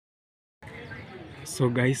So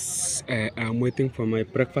guys, I'm waiting for my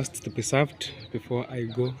breakfast to be served before I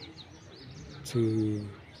go to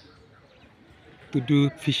do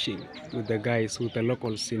fishing with the guys, with the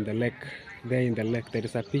locals in the lake. There in the lake, there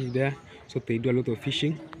is a fish there, so they do a lot of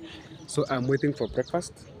fishing. So I'm waiting for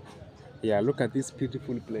breakfast. Yeah, look at this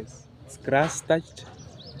beautiful place. It's grass touched,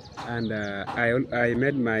 and I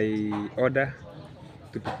made my order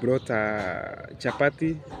to be brought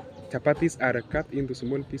chapati. Chapatis are cut into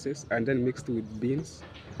small pieces and then mixed with beans,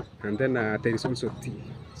 and then there is also tea.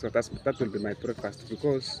 So that will be my breakfast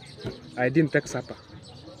because I didn't take supper.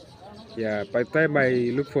 Yeah, by the time I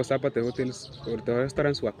look for supper, the hotels or the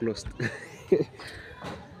restaurants were closed.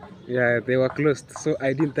 Yeah, they were closed, so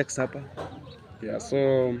I didn't take supper. Yeah,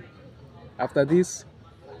 so after this,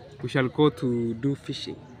 we shall go to do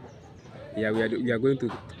fishing. Yeah, we are going to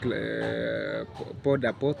board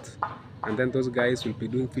a boat, and then those guys will be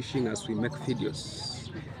doing fishing as we make videos.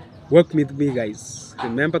 Work with me, guys.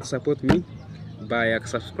 Remember to support me by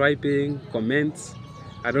subscribing, comments,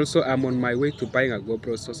 and also I'm on my way to buying a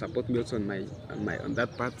GoPro, so support me also on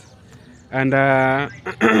that part. And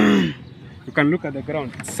you can look at the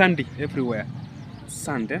ground; it's sandy everywhere. It's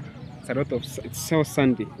sand, eh? It's so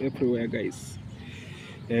sandy everywhere, guys.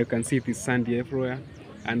 You can see it is sandy everywhere,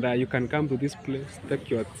 and you can come to this place,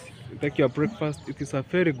 take your breakfast. It is a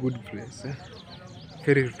very good place, eh?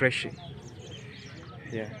 Very refreshing.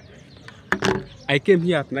 Yeah, I came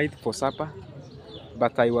here at night for supper,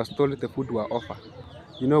 but I was told the food were offer.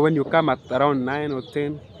 You know, when you come at around 9 or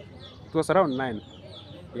 10, it was around 9.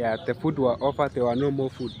 Yeah, the food were offered, there were no more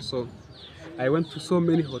food. So I went to so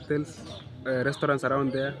many hotels, restaurants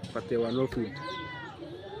around there, but there were no food.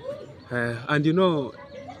 And you know,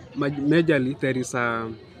 majorly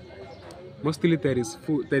mostly there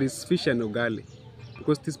is fish and ugali,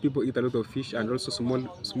 because these people eat a lot of fish and also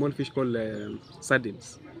small fish called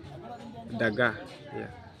sardines, daga.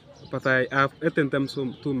 Yeah, but I have eaten them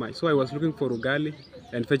too much, so I was looking for ugali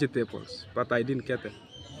and vegetables, but I didn't get them.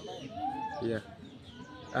 Yeah,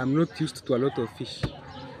 I'm not used to a lot of fish.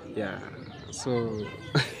 Yeah, so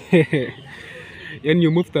when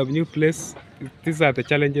you move to a new place, these are the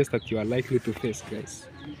challenges that you are likely to face, guys.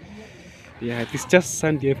 Yeah, it is just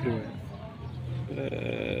sandy everywhere.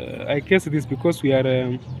 I guess it is because we are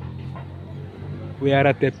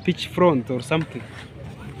at the beach front or something.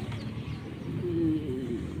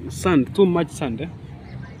 Sand, too much sand. Eh?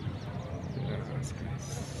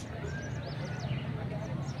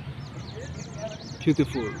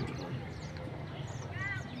 Beautiful.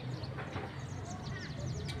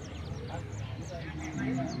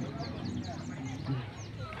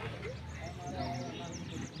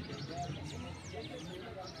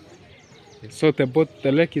 So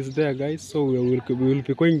the lake is there, guys. So we will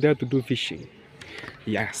be going there to do fishing.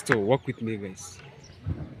 Yeah, so walk with me, guys.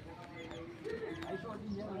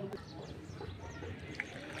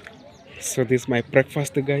 So this is my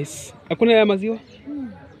breakfast, guys. Hakuna ya maziwa?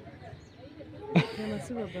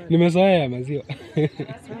 Nimezoea ya maziwa.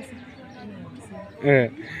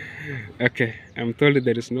 Okay, I'm told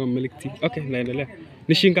there is no milk tea. Okay, naendelea.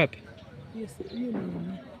 Ni shilingi ngapi? Yes, you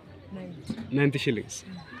know, 90 shillings.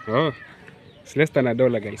 Oh, it's less than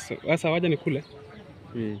 $1, guys. So sasa waja nikule.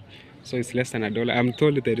 So it's less than $1. I'm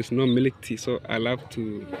told there is no milk tea, so I'll have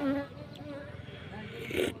to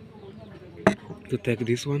take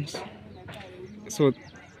these ones. So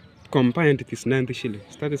combined it is 90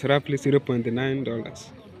 shillings. That is roughly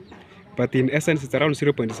 $0.9. But in essence it's around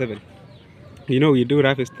 0.7. You know, we do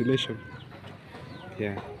rough estimation.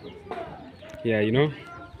 Yeah. Yeah, you know.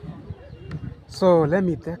 So let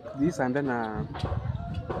me take this and then